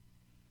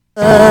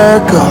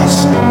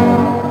Circles,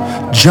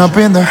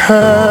 jumping the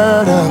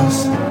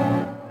hurdles,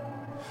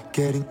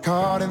 getting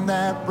caught in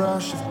that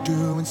rush of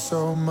doing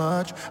so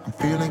much. I'm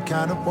feeling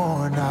kind of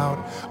worn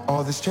out.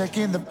 All this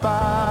checking the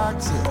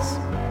boxes,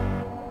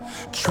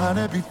 trying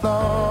to be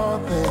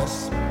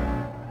flawless,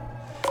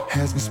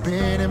 has me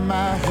spinning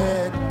my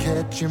head,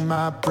 catching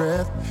my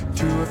breath,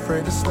 too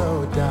afraid to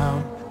slow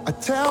down. I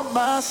tell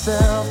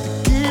myself to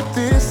keep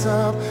this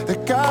up,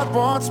 that God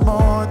wants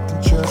more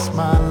than just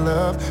my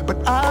love.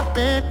 But I've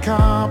been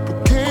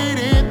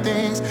complicating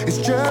things, it's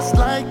just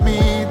like me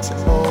to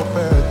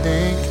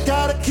overthink.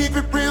 Gotta keep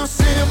it real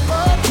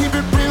simple,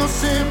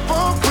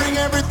 bring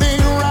everything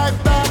right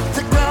back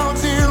to ground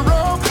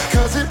zero.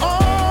 Cause it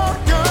all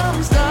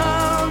comes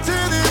down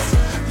to this: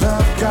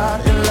 love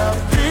God and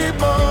love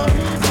people.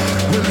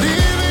 We're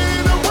living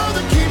in a world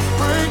that keeps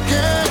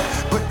breaking,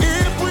 but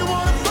if we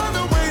wanna find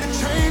a way to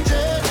change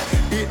it,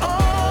 it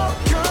all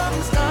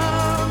comes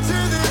down to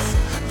this: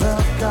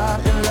 love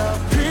God and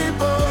love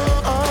people.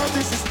 Oh,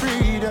 this is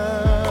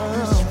freedom.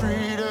 This is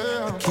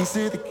freedom. Keys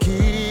to the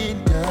kingdom.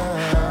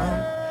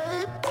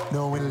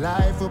 Knowing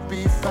life will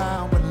be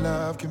found when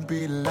love can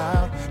be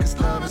loud, cause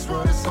love is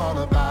what it's all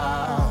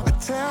about. I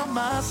tell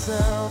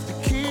myself to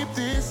keep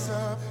this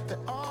up, that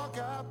all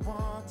God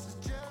wants is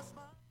just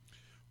my...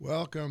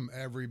 Welcome,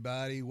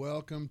 everybody.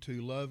 Welcome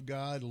to Love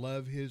God,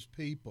 Love His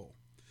People,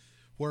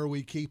 where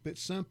we keep it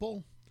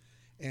simple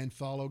and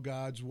follow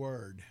God's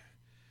Word.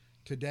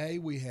 Today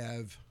we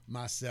have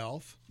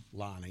myself,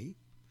 Lonnie,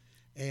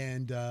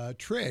 and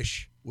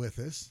Trish with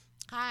us.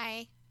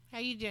 Hi, how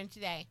you doing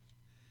today?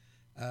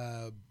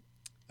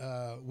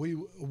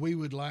 We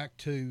would like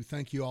to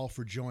thank you all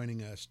for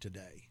joining us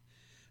today.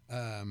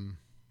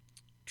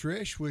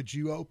 Trish, would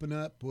you open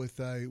up with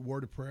a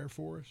word of prayer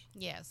for us?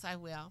 Yes, I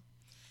will.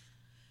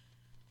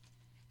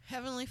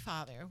 Heavenly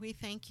Father, we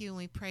thank you and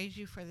we praise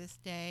you for this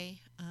day.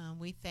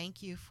 We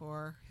thank you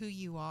for who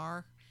you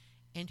are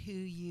and who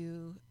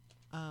you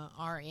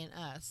are in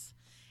us.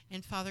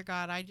 And Father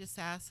God, I just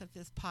ask that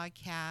this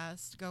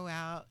podcast go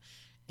out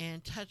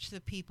and touch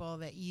the people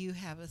that you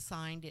have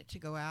assigned it to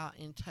go out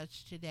and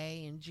touch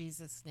today in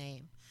Jesus'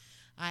 name.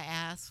 I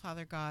ask,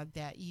 Father God,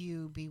 that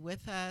you be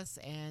with us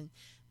and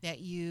that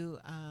you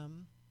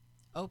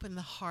open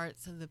the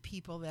hearts of the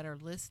people that are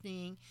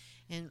listening.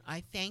 And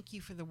I thank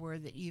you for the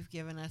word that you've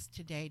given us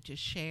today to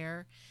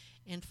share.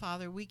 And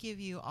Father, we give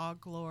you all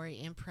glory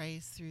and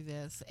praise through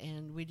this,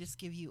 and we just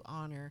give you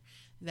honor.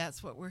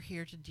 That's what we're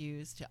here to do,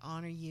 is to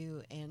honor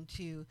you and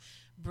to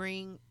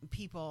bring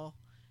people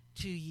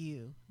to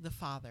you, the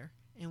Father.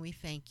 And we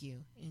thank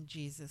you in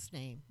Jesus'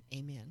 name.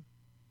 Amen.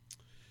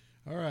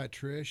 All right,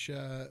 Trish,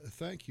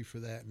 thank you for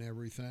that and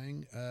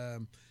everything.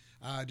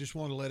 I just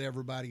want to let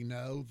everybody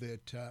know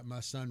that my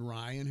son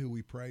Ryan, who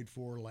we prayed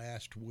for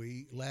last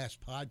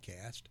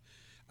podcast,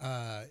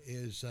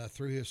 is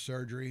through his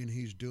surgery and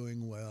he's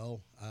doing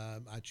well.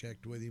 I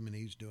checked with him and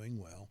he's doing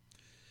well.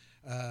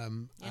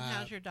 And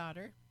how's your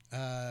daughter?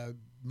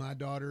 My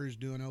daughter is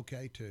doing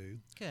okay too.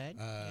 Good.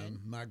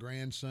 My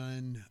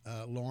grandson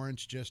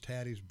Lawrence just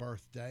had his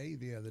birthday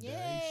the other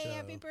day. Yay!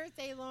 Happy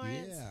birthday,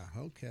 Lawrence. Yeah.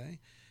 Okay.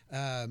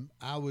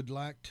 I would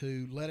like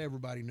to let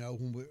everybody know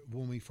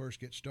when we first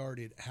get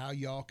started how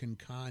y'all can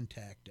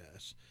contact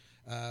us.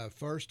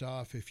 First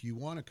off, if you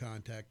want to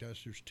contact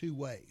us, there's two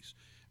ways.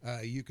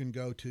 You can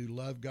go to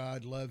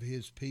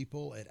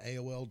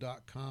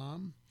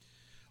lovegodlovehispeople@AOL.com,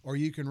 or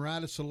you can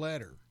write us a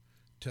letter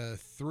to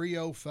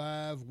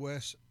 305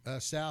 West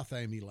South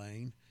Amy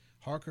Lane,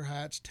 Harker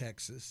Heights,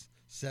 Texas,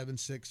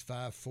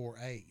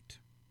 76548.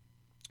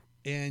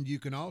 And you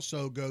can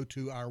also go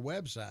to our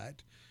website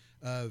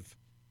of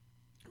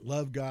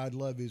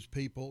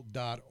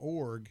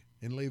lovegodlovehispeople.org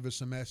and leave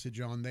us a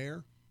message on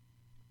there.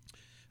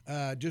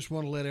 Just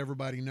want to let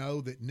everybody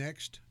know that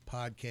next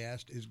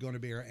podcast is going to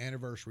be our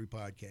anniversary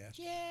podcast.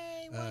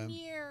 Yay! 1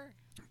 year.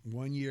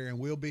 1 year, and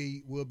we'll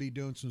be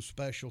doing some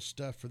special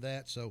stuff for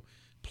that. So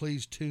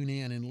please tune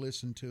in and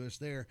listen to us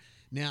there.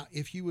 Now,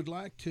 if you would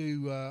like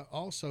to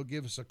also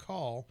give us a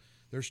call,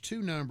 there's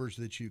two numbers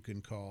that you can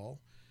call: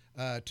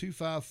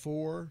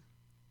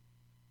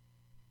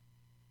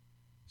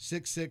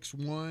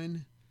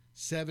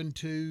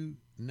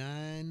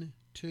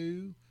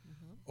 254-661-7292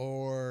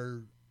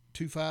 or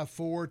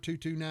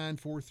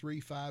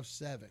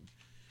 254-229-4357.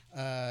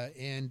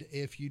 And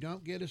if you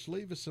don't get us,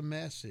 leave us a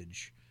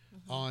message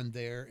on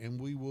there, and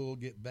we will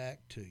get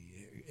back to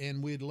you.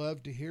 And we'd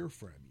love to hear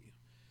from you.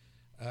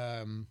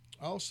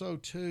 Also,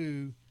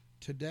 too,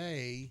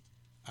 today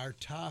our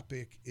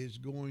topic is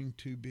going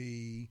to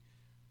be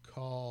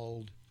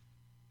called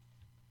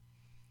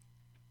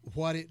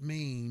 "What It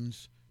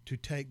Means to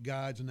Take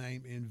God's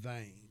Name in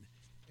Vain,"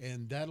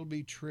 and that'll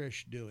be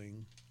Trish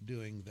doing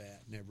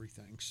that and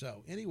everything.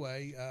 So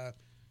anyway,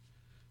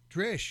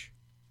 Trish,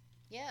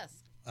 Yes.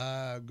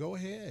 go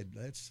ahead.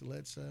 Let's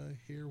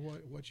hear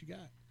what you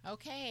got.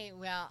 Okay.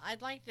 Well,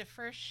 I'd like to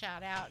first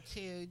shout out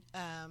to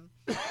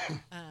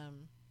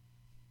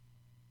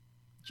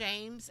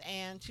James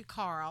and to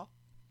Carl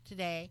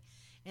today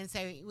and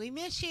say, we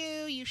miss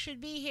you. You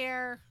should be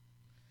here.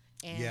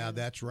 And, Yeah,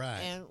 that's right.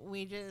 And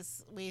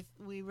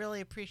we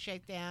really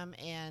appreciate them.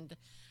 And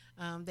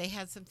they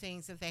had some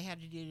things that they had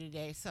to do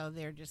today, so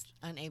they're just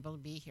unable to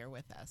be here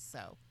with us.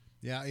 So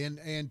Yeah,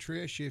 and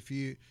Trish,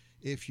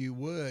 if you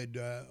would,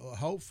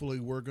 hopefully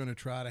we're going to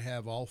try to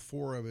have all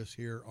four of us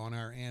here on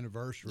our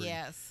anniversary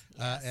yes.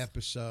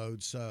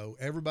 episode. So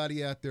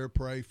everybody out there,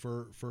 pray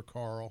for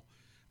Carl.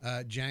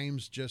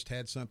 James just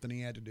had something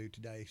he had to do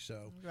today.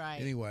 So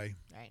anyway,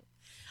 right.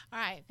 All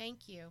right,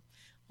 thank you.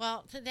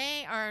 Well,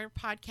 today our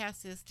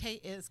podcast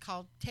is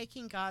called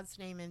 "Taking God's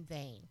Name in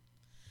Vain."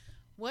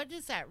 What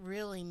does that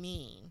really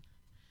mean?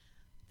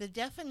 The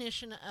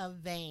definition of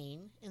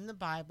vain in the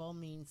Bible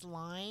means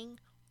lying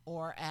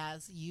or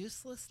as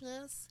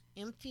uselessness,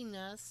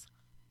 emptiness,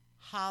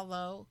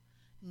 hollow,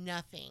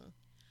 nothing.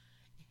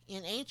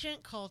 In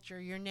ancient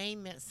culture, your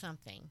name meant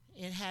something.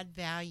 It had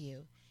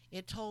value.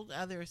 It told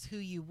others who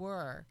you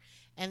were,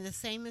 and the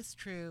same is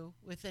true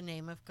with the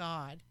name of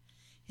God.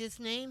 His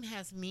name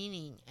has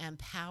meaning and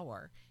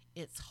power.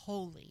 It's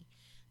holy.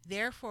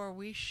 Therefore,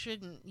 we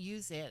shouldn't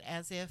use it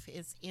as if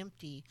it's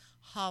empty,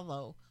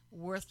 hollow,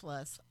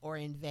 worthless, or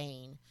in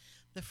vain.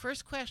 The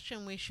first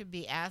question we should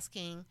be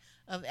asking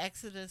of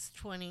Exodus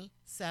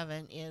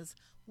 27 is,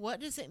 what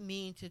does it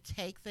mean to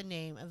take the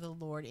name of the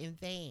Lord in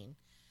vain?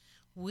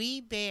 We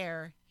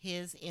bear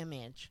his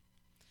image.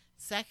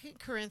 2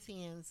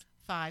 Corinthians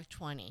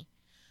 5:20.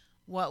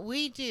 What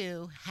we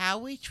do, how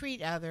we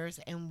treat others,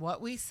 and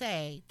what we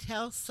say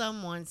tells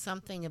someone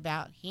something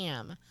about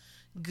him,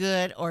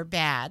 good or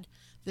bad.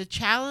 The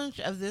challenge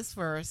of this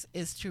verse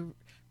is to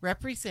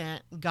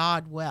represent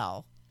God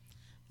well.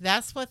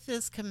 That's what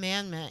this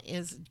commandment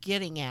is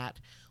getting at.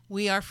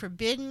 We are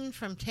forbidden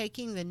from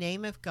taking the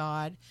name of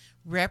God,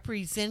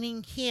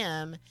 representing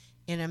him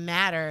in a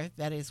matter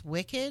that is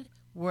wicked,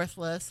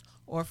 worthless,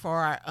 or for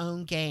our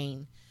own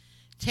gain.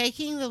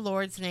 Taking the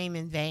Lord's name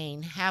in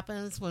vain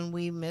happens when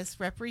we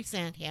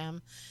misrepresent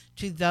him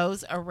to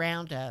those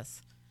around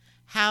us.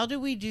 How do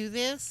we do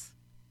this?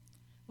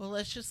 Well,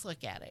 let's just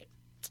look at it.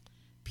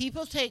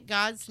 People take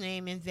God's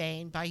name in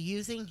vain by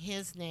using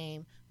his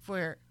name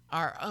for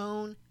our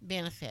own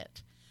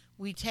benefit.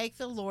 We take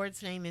the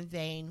Lord's name in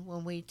vain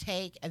when we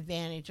take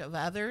advantage of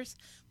others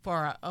for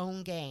our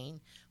own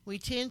gain. We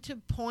tend to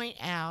point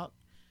our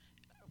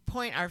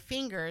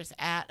fingers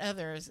at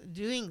others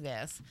doing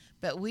this,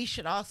 but we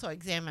should also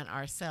examine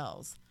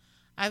ourselves.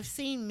 I've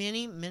seen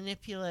many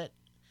manipulate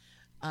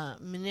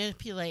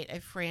a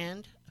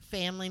friend,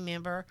 family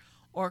member,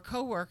 or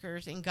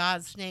co-workers in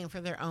God's name for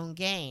their own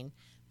gain.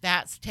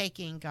 That's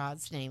taking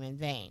God's name in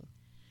vain.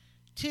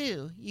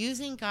 2,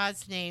 using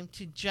God's name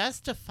to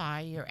justify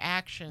your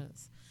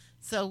actions.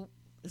 So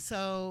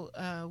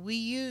we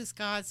use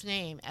God's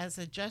name as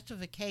a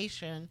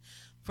justification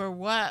for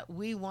what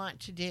we want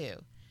to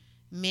do.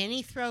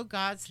 Many throw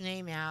God's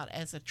name out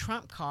as a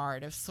trump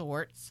card of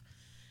sorts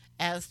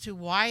as to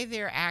why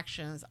their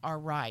actions are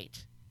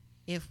right.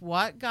 If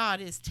what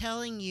God is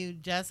telling you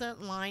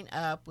doesn't line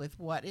up with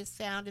what is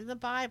found in the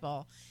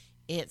Bible,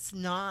 it's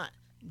not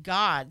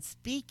God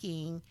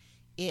speaking,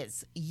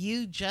 it's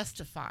you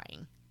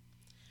justifying.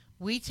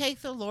 We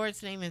take the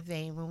Lord's name in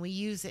vain when we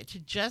use it to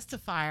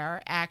justify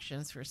our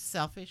actions for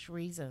selfish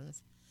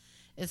reasons.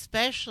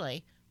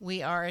 Especially,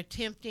 we are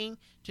attempting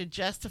to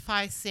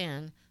justify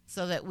sin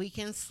so that we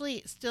can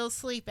still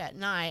sleep at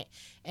night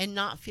and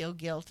not feel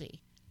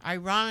guilty.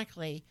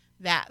 Ironically,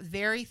 that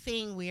very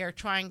thing we are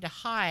trying to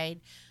hide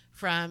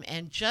from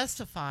and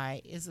justify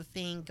is the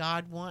thing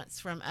God wants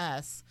from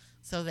us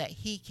so that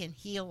he can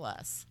heal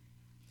us.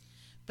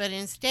 But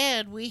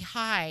instead, we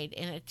hide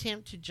and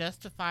attempt to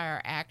justify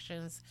our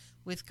actions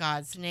with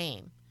God's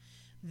name.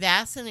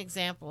 That's an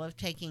example of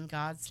taking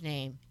God's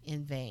name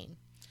in vain.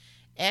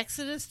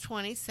 Exodus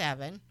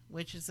 27,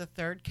 which is the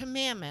third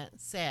commandment,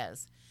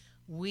 says,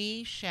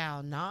 "We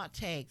shall not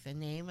take the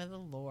name of the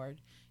Lord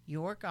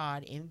your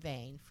God in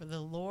vain, for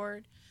the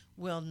Lord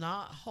will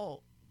not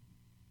hold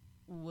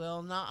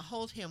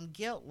him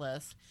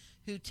guiltless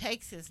who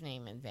takes his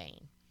name in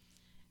vain."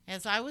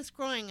 As I was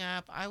growing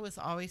up, I was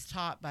always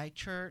taught by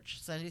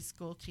church, Sunday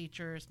school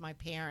teachers, my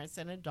parents,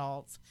 and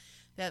adults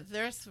that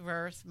this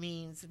verse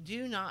means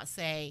do not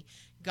say,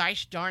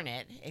 "Gosh darn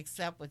it,"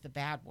 except with the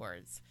bad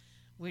words,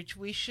 which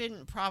we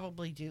shouldn't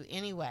probably do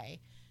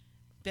anyway.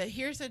 But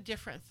here's a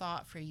different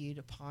thought for you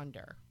to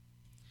ponder.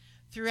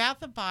 Throughout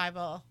the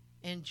Bible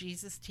and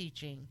Jesus'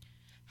 teaching,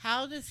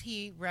 how does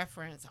he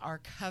reference our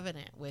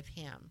covenant with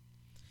him?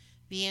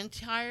 The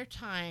entire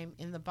time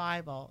in the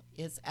Bible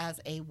is as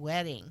a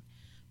wedding,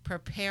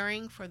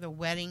 preparing for the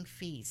wedding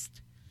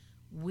feast.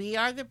 We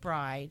are the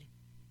bride,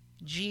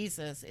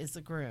 Jesus is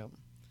the groom.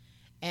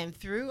 And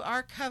through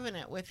our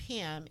covenant with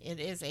him, it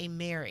is a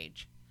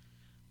marriage.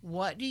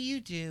 What do you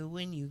do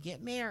when you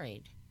get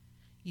married?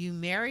 You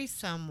marry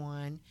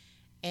someone,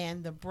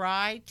 and the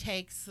bride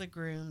takes the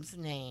groom's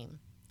name.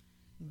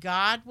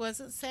 God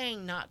wasn't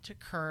saying not to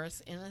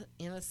curse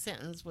in a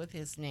sentence with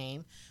his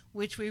name,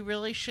 which we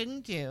really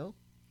shouldn't do.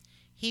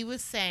 He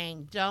was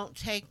saying, don't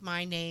take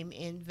my name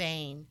in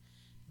vain.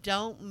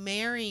 Don't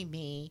marry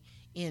me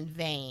in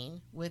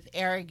vain, with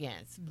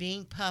arrogance,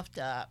 being puffed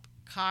up,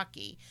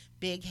 cocky,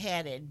 big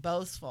headed,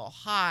 boastful,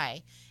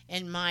 high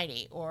and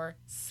mighty, or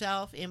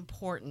self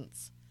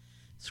importance.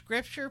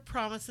 Scripture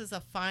promises a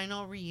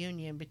final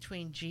reunion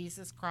between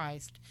Jesus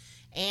Christ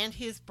and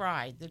his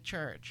bride, the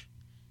church.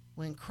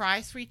 When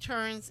Christ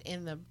returns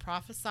in the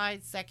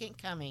prophesied second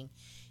coming,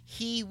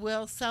 he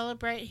will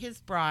celebrate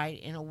his bride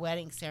in a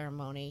wedding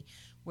ceremony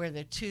where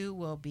the two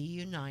will be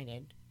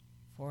united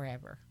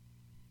forever.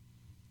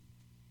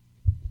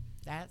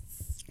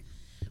 That's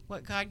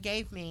what God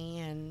gave me,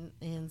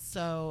 and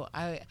so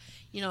a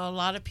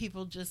lot of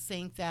people just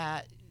think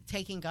that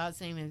taking God's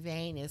name in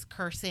vain is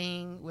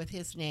cursing with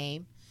his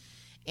name,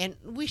 and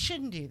we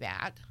shouldn't do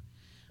that.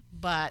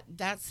 But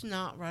that's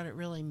not what it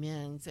really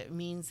means. It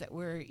means that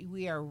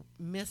we are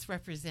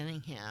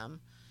misrepresenting him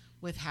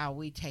with how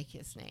we take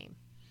his name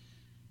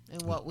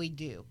and what we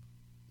do.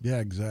 Yeah,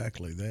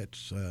 exactly.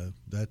 That's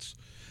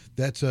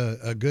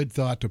a good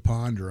thought to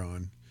ponder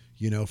on.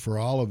 For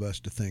all of us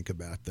to think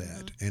about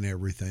that and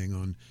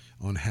everything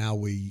on how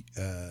we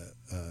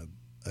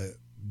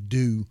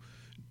do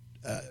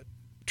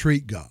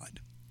treat God.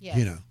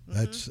 Yes.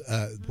 That's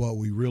what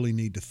we really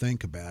need to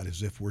think about,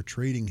 is if we're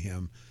treating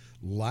him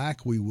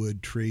like we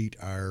would treat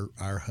our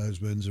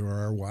husbands or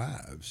our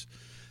wives.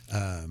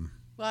 Well,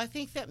 I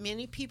think that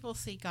many people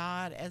see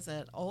God as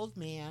an old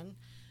man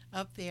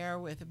up there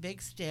with a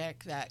big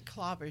stick that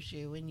clobbers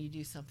you when you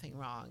do something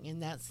wrong,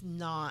 and that's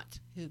not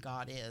who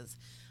God is.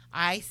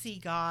 I see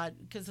God,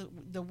 because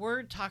the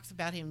Word talks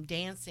about him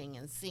dancing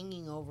and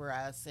singing over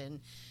us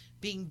and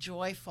being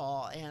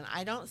joyful, and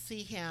I don't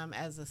see him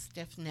as a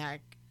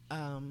stiff-necked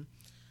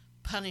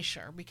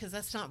punisher, because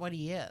that's not what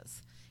he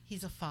is.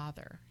 He's a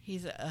father.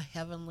 He's a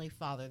heavenly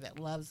father that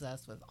loves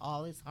us with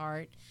all his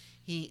heart.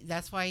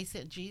 That's why he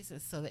sent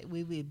Jesus, so that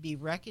we would be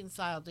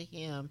reconciled to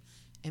him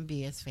and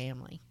be his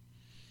family.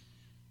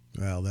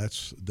 Well,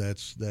 that's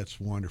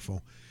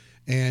wonderful.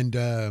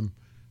 And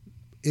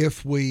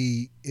if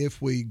we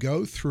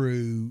go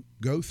through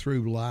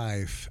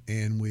life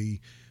and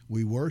we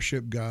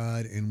worship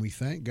God and we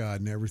thank God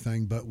and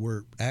everything, but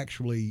we're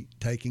actually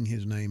taking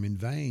his name in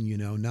vain,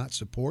 not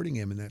supporting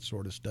him and that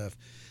sort of stuff,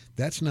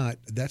 that's not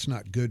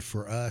good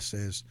for us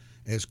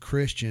as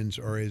Christians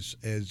or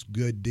as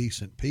good,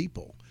 decent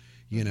people,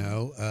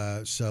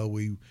 so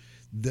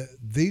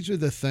these are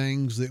the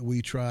things that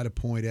we try to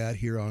point out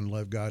here on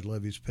Love God,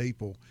 Love His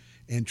People,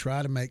 and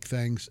try to make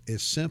things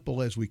as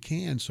simple as we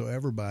can so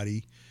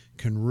everybody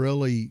can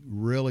really,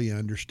 really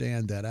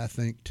understand that. I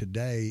think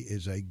today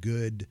is a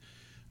good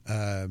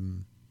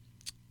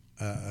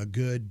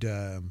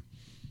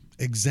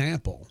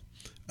example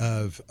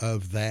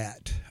of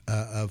that,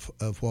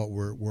 of what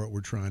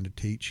we're trying to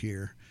teach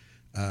here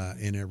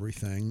in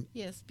everything.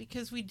 Yes,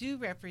 because we do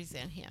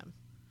represent him.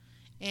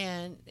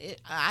 And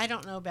I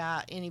don't know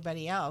about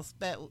anybody else,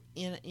 but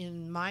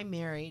in my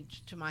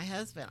marriage to my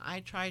husband,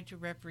 I tried to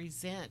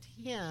represent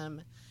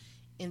him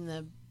in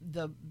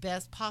the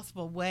best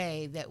possible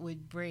way that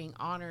would bring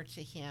honor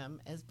to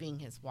him as being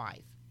his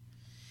wife.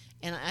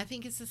 And I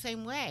think it's the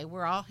same way.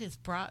 We're all his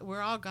bride. We're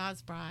all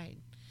God's bride.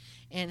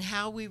 And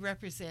how we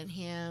represent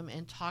him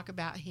and talk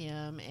about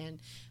him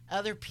and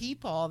other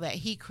people that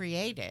he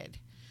created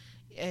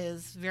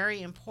is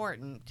very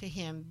important to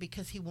him,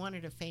 because he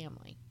wanted a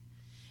family.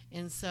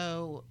 And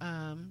so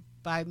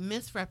by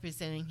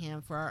misrepresenting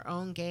him for our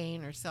own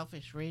gain or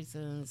selfish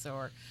reasons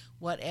or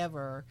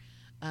whatever,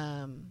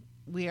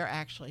 we are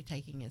actually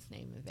taking his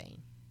name in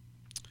vain.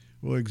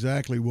 Well,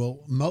 exactly. Well,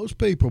 most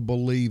people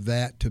believe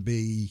that to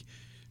be,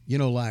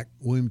 like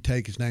we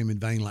take his name in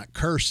vain, like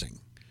cursing,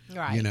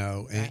 right?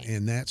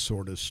 And that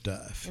sort of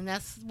stuff. And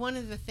that's one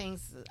of the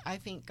things that I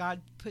think God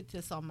put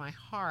this on my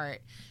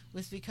heart,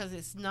 was because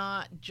it's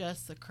not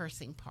just the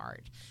cursing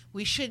part.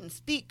 We shouldn't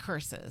speak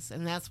curses,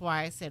 and that's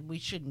why I said we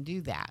shouldn't do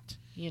that,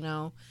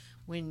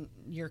 when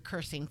you're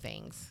cursing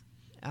things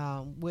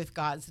with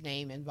God's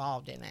name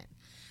involved in it.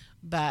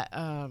 But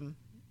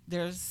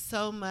there's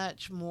so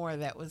much more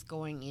that was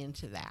going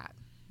into that,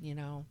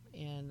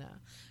 and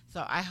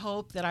so I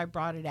hope that I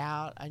brought it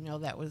out. I know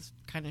that was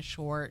kind of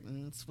short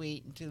and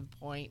sweet and to the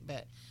point,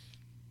 but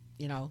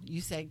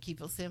you said keep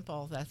it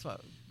simple. That's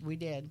what we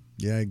did.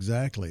 Yeah,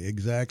 exactly.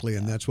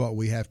 And that's what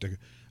we have to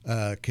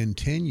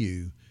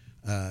continue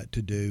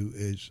to do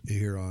is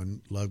here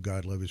on Love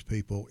God, Love His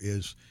People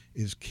is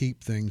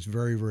keep things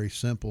very, very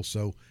simple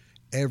so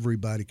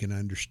everybody can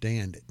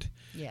understand it.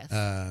 Yes.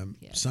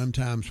 Yes.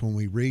 Sometimes when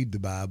we read the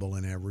Bible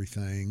and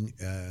everything,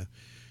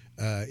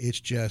 it's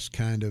just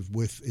kind of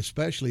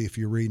especially if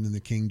you're reading in the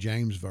King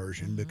James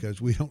Version,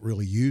 because we don't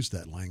really use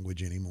that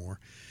language anymore.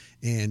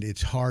 And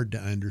it's hard to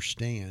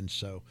understand.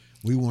 So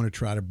we want to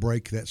try to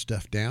break that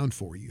stuff down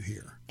for you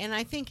here. And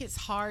I think it's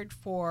hard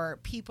for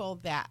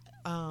people that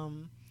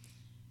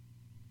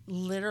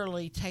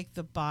literally take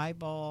the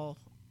Bible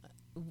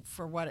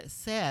for what it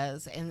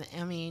says. And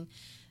I mean,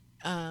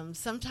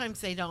 sometimes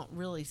they don't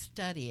really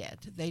study it.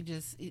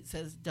 It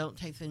says, don't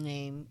take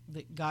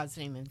God's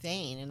name in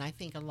vain. And I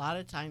think a lot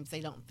of times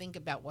they don't think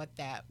about what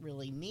that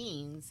really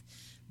means.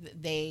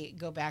 they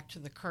go back to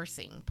the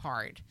cursing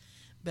part.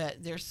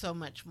 But there's so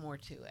much more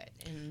to it,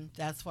 and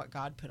that's what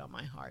God put on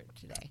my heart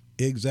today.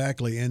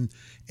 Exactly, and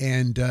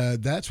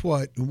that's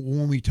what,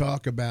 when we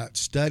talk about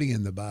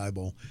studying the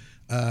Bible,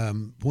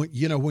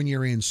 when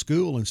you're in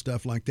school and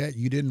stuff like that,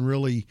 you didn't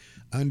really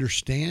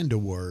understand a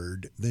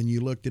word, then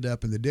you looked it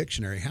up in the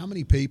dictionary. How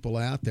many people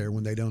out there,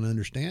 when they don't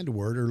understand a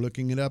word, are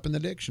looking it up in the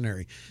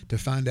dictionary to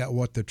find out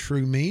what the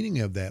true meaning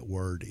of that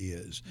word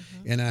is?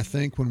 And I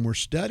think when we're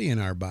studying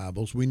our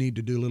Bibles, we need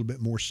to do a little bit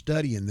more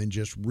studying than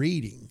just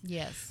reading.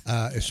 Yes.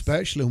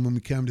 Especially when we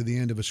come to the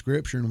end of a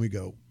scripture and we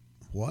go,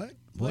 what?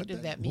 What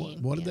did that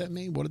mean? What did that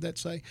mean? What did that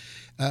say?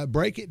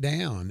 Break it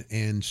down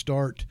and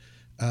start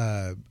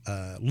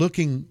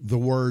looking the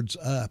words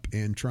up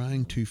and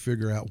trying to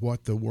figure out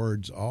what the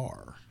words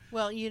are.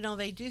 Well,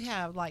 they do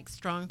have like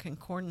strong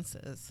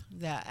concordances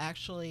that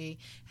actually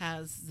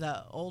has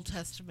the Old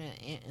Testament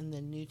and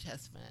the New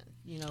Testament.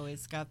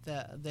 It's got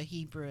the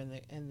Hebrew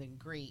and the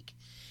Greek,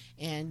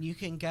 and you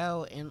can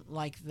go in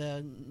like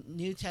the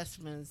New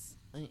Testament's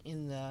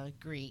in the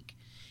Greek,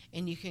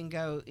 and you can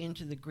go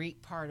into the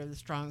Greek part of the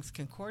Strong's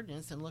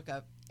Concordance and look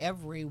up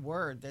every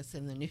word that's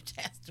in the New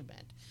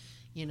Testament.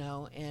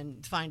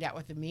 And find out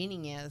what the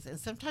meaning is. And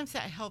sometimes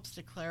that helps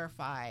to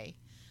clarify,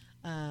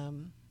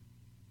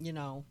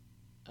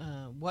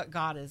 what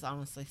God is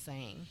honestly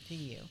saying to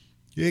you.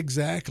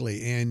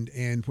 Exactly.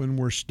 And when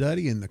we're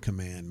studying the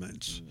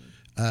commandments,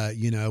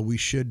 we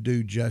should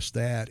do just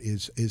that,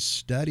 is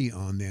study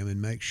on them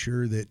and make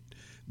sure that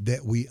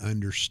we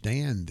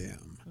understand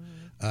them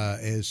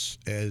as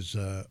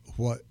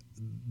what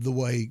the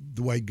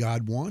way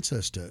God wants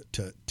us to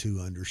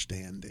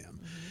understand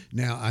them.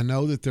 Now, I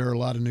know that there are a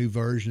lot of new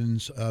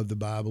versions of the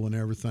Bible and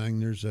everything.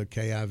 There's a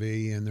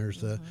KIV and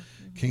there's the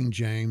King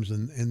James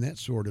and that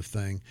sort of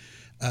thing.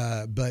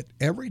 But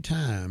every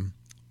time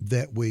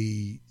that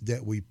we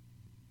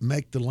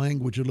make the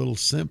language a little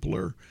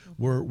simpler,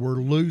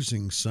 we're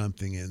losing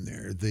something in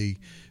there.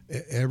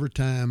 Every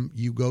time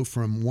you go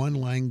from one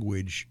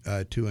language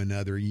to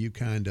another, you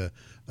kind of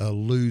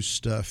lose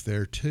stuff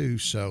there too.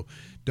 So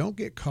don't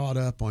get caught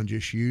up on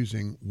just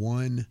using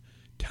one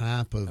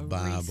type of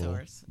Bible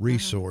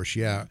resource.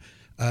 Yeah.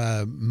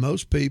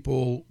 Most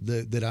people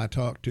that I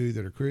talk to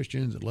that are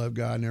Christians that love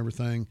God and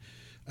everything,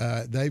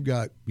 they've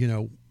got,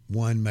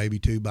 one, maybe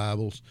two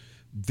Bibles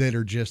that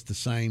are just the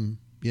same,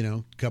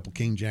 a couple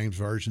King James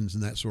versions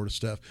and that sort of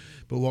stuff.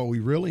 But what we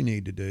really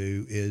need to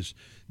do is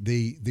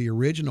the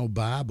original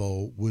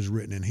Bible was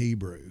written in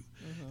Hebrew,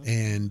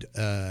 and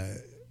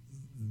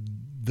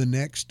the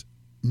next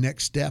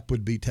step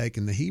would be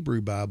taking the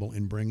Hebrew Bible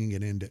and bringing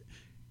it into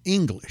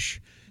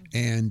English.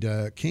 And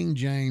King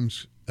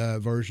James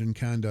version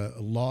kind of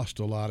lost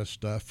a lot of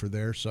stuff for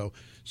there. So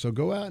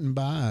go out and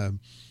buy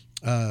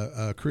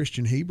a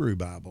Christian Hebrew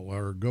Bible,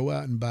 or go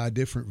out and buy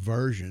different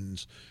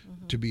versions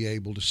to be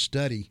able to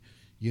study,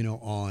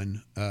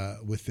 on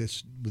with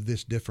this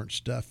different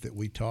stuff that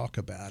we talk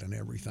about and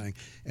everything.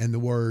 And the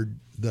word,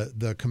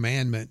 the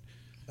commandment,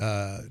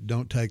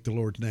 don't take the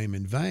Lord's name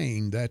in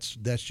vain. That's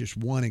just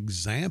one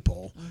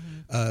example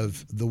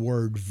of the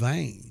word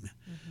vain.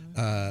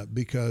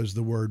 Because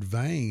the word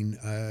vain,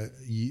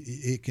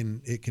 it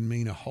can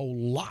mean a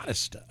whole lot of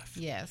stuff.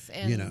 Yes,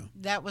 and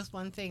that was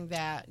one thing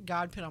that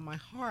God put on my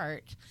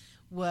heart,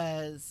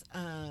 was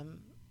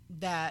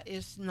that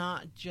it's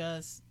not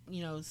just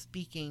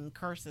speaking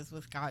curses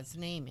with God's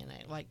name in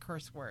it, like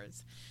curse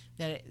words.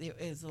 That it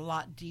is a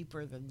lot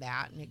deeper than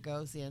that, and it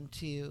goes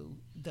into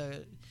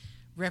the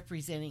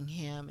representing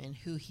Him and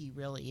who He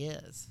really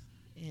is.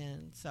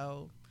 And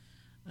so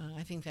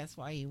I think that's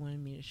why He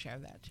wanted me to share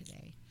that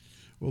today.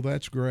 Well,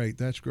 that's great.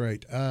 That's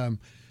great.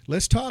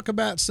 Let's talk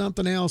about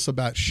something else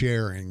about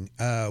sharing.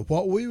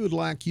 What we would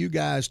like you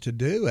guys to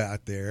do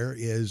out there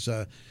is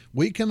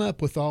we come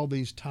up with all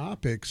these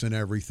topics and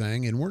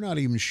everything, and we're not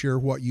even sure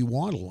what you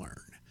want to learn.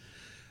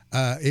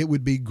 It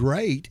would be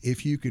great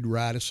if you could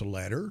write us a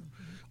letter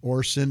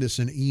or send us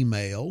an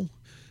email.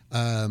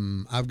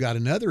 I've got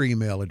another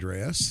email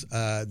address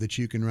that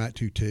you can write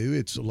to too.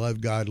 It's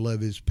Love God,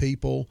 Love His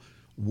People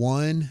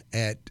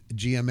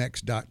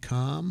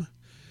 1@gmx.com.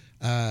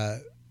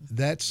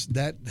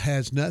 That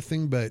has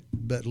nothing but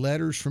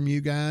letters from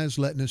you guys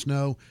letting us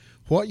know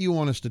what you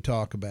want us to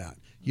talk about.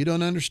 You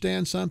don't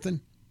understand something?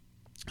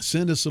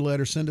 Send us a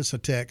letter, send us a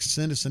text,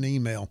 send us an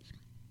email,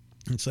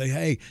 and say,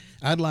 hey,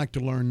 I'd like to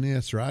learn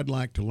this, or I'd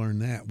like to learn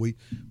that. We'd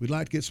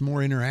like to get some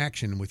more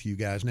interaction with you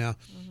guys. Now,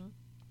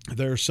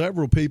 there are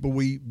several people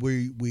we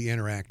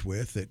interact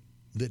with that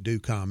do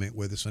comment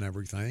with us and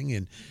everything,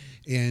 and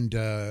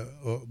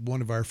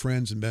one of our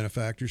friends and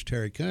benefactors,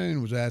 Terry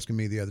Coon, was asking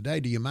me the other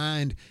day, do you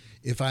mind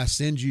if I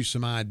send you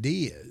some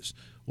ideas?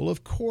 Well,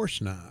 of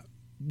course not.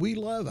 We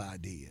love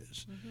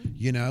ideas,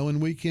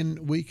 and we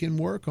can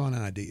work on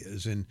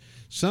ideas. And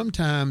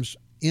sometimes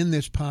in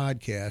this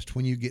podcast,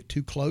 when you get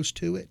too close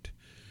to it,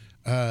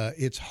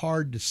 it's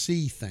hard to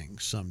see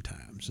things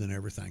sometimes and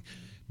everything.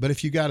 But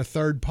if you got a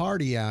third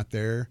party out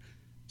there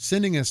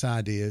sending us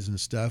ideas and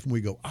stuff, and we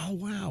go, oh,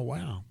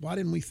 wow, why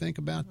didn't we think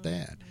about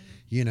that?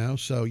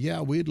 So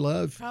yeah, we'd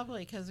love.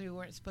 Probably because we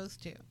weren't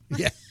supposed to.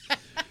 Yeah.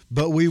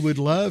 But we would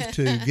love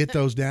to get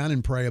those down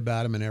and pray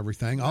about them and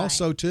everything. Right.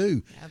 Also,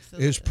 too,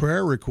 Absolutely. is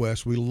prayer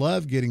requests. We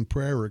love getting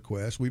prayer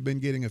requests. We've been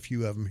getting a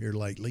few of them here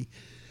lately,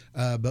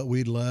 but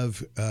we'd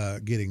love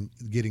getting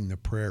the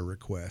prayer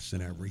requests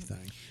and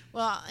everything.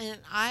 Well, and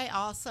I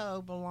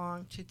also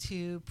belong to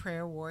 2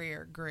 prayer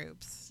warrior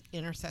groups,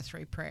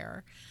 intercessory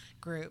prayer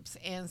groups.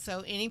 And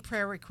so any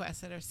prayer requests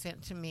that are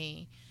sent to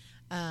me,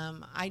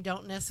 I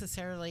don't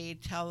necessarily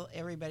tell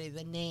everybody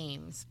the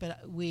names, but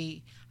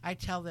I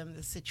tell them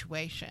the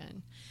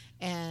situation,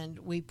 and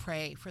we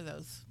pray for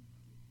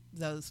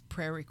those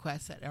prayer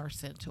requests that are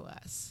sent to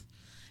us.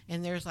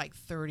 And there's like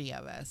 30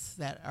 of us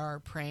that are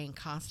praying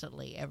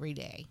constantly every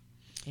day.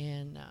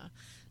 And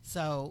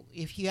so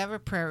if you have a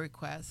prayer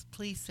request,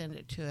 please send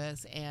it to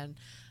us, and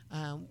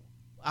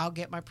I'll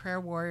get my prayer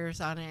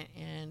warriors on it,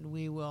 and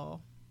we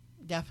will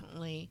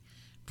definitely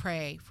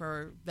pray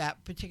for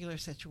that particular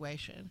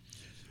situation.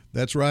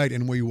 That's right,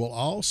 and we will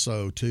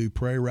also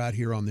pray right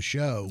here on the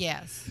show.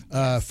 Yes.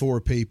 For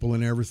people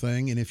and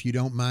everything. And if you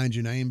don't mind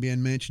your name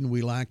being mentioned,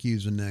 we like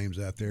using names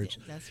out there.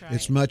 That's right.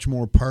 It's much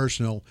more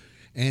personal,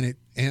 and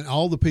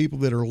all the people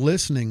that are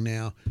listening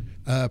now,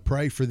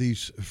 pray for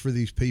these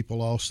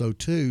people also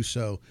too.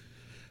 So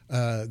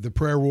the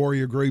prayer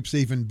warrior group's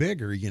even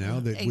bigger.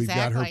 That we've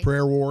got her Exactly.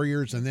 prayer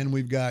warriors, and then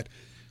we've got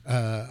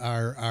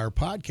our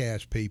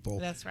podcast people.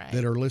 That's right.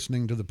 That are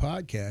listening to the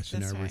podcast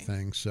and That's right.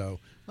 everything. So.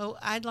 Well,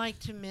 I'd like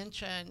to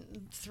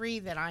mention 3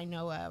 that I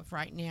know of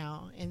right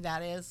now, and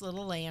that is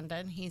little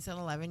Landon. He's an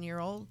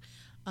 11-year-old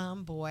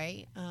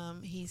boy.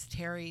 He's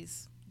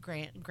Terry's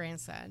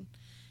grandson,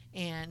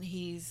 and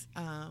he's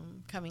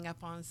coming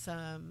up on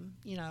some,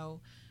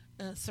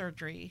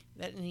 surgery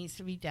that needs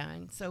to be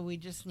done. So we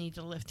just need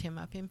to lift him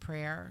up in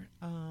prayer.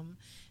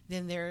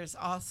 Then there's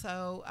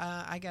also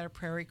I got a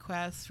prayer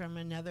request from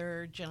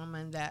another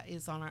gentleman that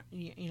is on our,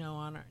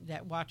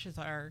 that watches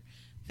our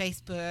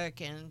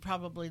Facebook and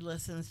probably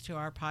listens to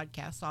our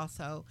podcast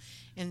also,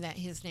 and that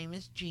his name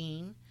is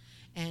Gene,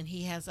 and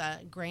he has a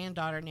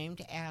granddaughter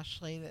named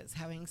Ashley that's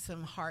having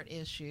some heart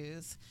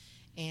issues,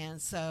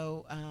 and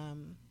so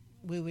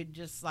we would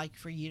just like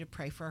for you to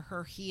pray for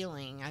her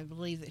healing. I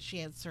believe that she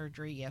had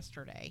surgery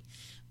yesterday,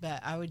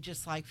 but I would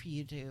just like for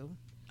you to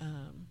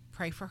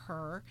pray for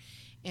her.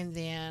 And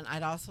then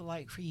I'd also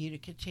like for you to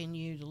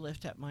continue to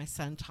lift up my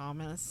son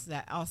Thomas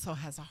that also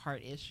has a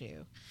heart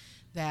issue,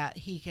 that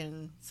he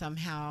can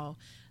somehow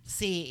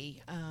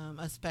see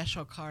a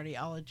special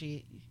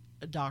cardiology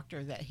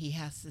doctor that he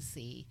has to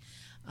see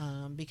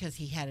because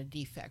he had a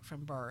defect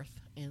from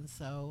birth. And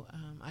so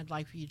I'd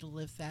like for you to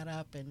lift that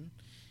up and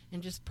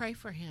just pray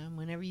for him.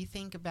 Whenever you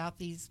think about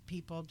these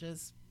people,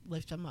 just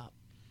lift them up.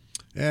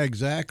 Yeah,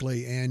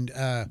 exactly. And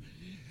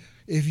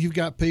if you've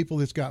got people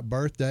that's got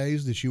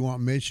birthdays that you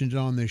want mentioned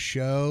on this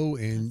show,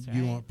 and That's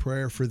you right. want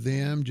prayer for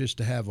them, just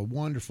to have a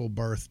wonderful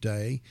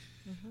birthday.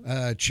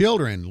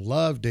 Children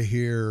love to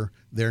hear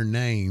their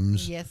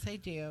names Yes, they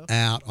do.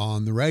 out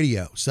on the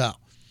radio. So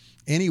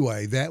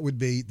anyway, that would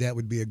be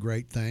a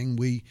great thing.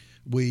 We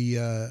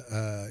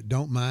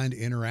don't mind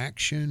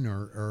interaction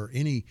or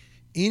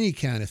any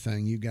kind of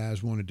thing you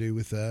guys want to do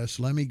with us.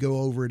 Let me go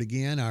over it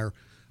again. Our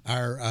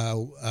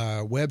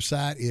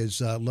website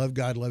is Love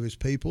God Love His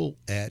People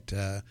at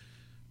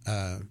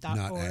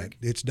 .org.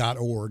 it's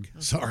 .org.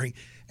 Sorry.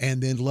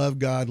 And then Love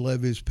God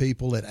Love His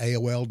People at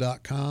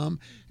AOL.com,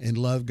 and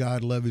Love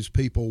God Love His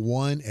People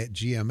 1 at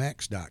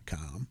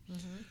GMX.com.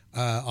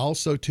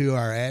 Also, to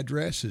our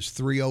address is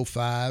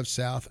 305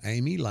 South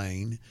Amy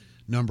Lane,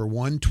 number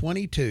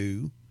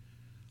 122,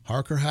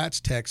 Harker Heights,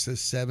 Texas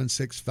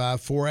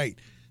 76548.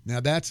 Now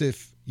that's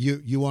if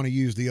you want to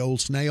use the old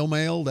snail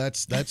mail.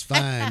 That's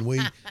fine. we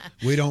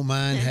don't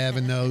mind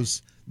having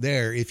those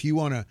there. If you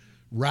want to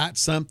write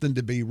something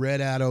to be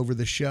read out over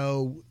the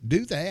show,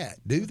 do that.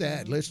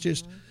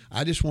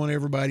 I just want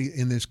everybody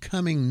in this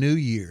coming new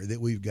year that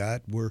we've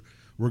got. We're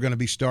going to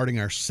be starting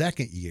our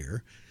second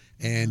year,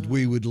 and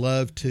we would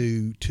love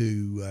to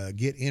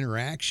get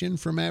interaction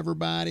from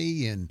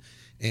everybody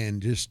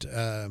and just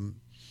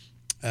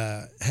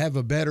have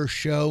a better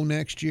show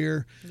next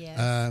year.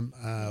 Yes.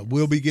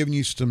 We'll be giving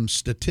you some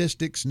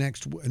statistics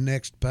next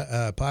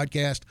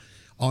podcast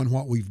on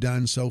what we've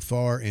done so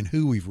far and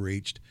who we've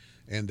reached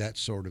and that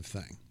sort of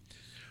thing.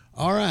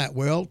 All right.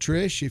 Well,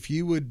 Trish, if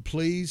you would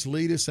please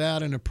lead us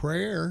out in a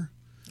prayer.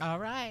 All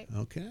right.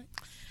 Okay.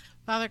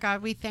 Father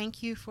God, we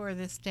thank you for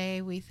this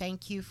day. We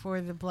thank you for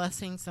the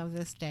blessings of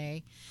this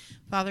day.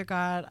 Father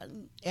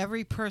God,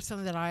 every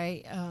person that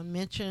I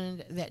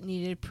mentioned that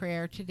needed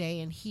prayer today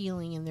and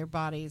healing in their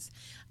bodies,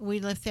 we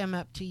lift them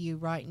up to you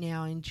right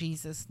now in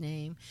Jesus'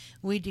 name.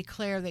 We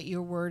declare that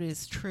your word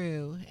is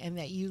true and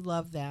that you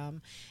love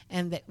them,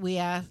 and that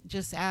we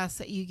just ask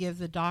that you give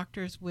the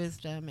doctors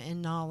wisdom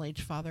and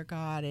knowledge, Father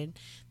God, and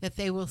that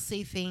they will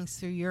see things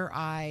through your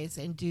eyes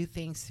and do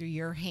things through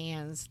your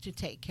hands to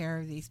take care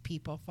of these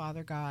people, Father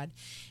Father God.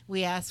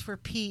 We ask for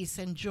peace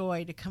and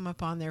joy to come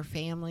upon their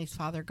families,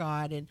 Father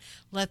God, and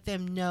let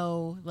them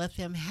know, let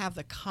them have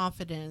the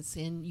confidence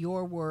in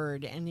your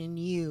word and in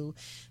you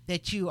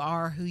that you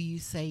are who you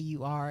say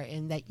you are,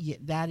 and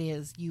that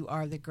is, you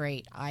are the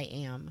great I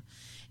am.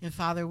 And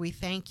Father, we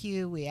thank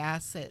you. We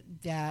ask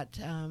that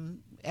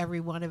every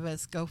one of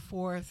us go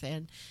forth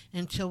and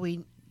until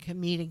we can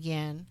meet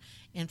again.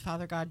 And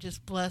Father God,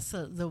 just bless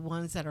the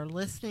ones that are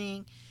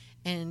listening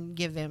and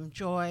give them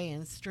joy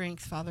and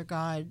strength, Father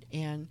God.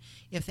 And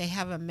if they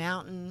have a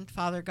mountain,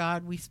 Father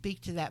God, we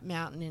speak to that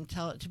mountain and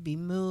tell it to be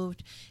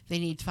moved. If they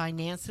need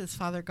finances,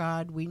 Father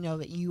God, we know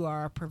that you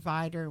are a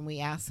provider, and we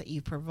ask that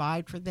you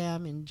provide for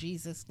them in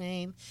Jesus'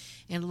 name.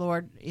 And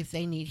Lord, if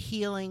they need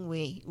healing,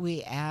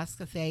 we ask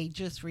that they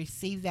just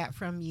receive that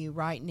from you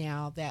right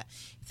now, that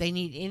if they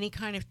need any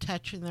kind of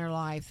touch in their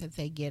life, that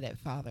they get it,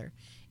 Father.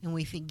 And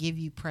we give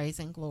you praise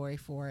and glory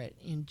for it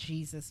in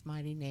Jesus'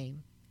 mighty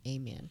name.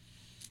 Amen.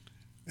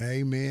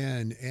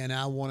 Amen. And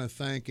I want to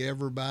thank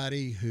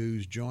everybody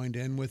who's joined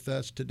in with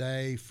us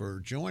today for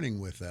joining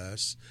with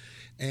us.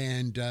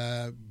 And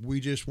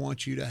we just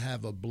want you to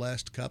have a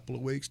blessed couple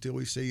of weeks till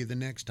we see you the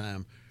next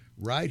time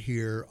right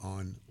here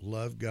on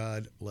Love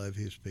God, Love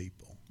His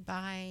People.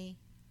 Bye.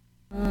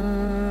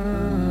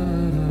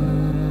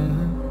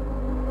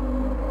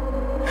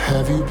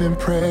 Have you been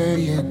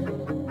praying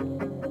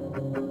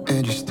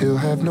and you still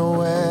have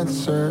no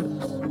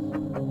answers?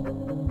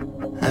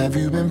 Have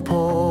you been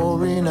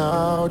pouring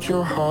out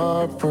your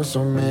heart for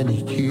so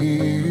many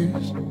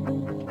years?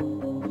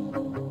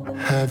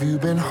 Have you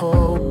been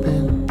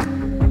hoping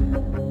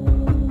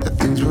that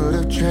things would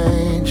have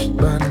changed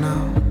by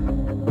now?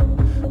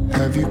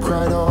 Have you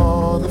cried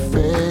all the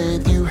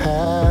faith you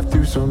have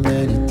through so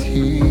many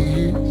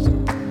tears?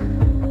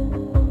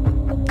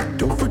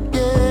 Don't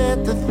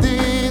forget the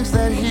things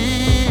that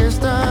He has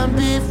done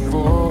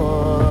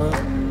before,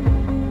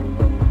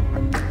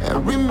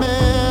 and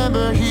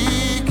remember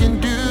He can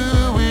do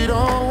it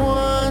all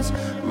once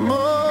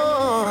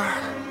more.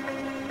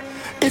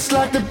 It's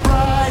like the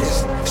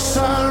brightest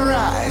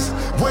sunrise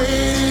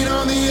waiting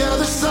on the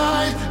other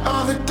side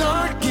of the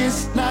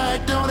darkest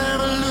night. Don't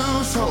ever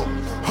lose hope.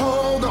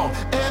 Hold on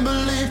and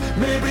believe.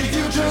 Maybe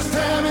you just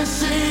haven't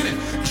seen it,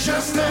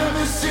 just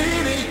haven't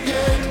seen it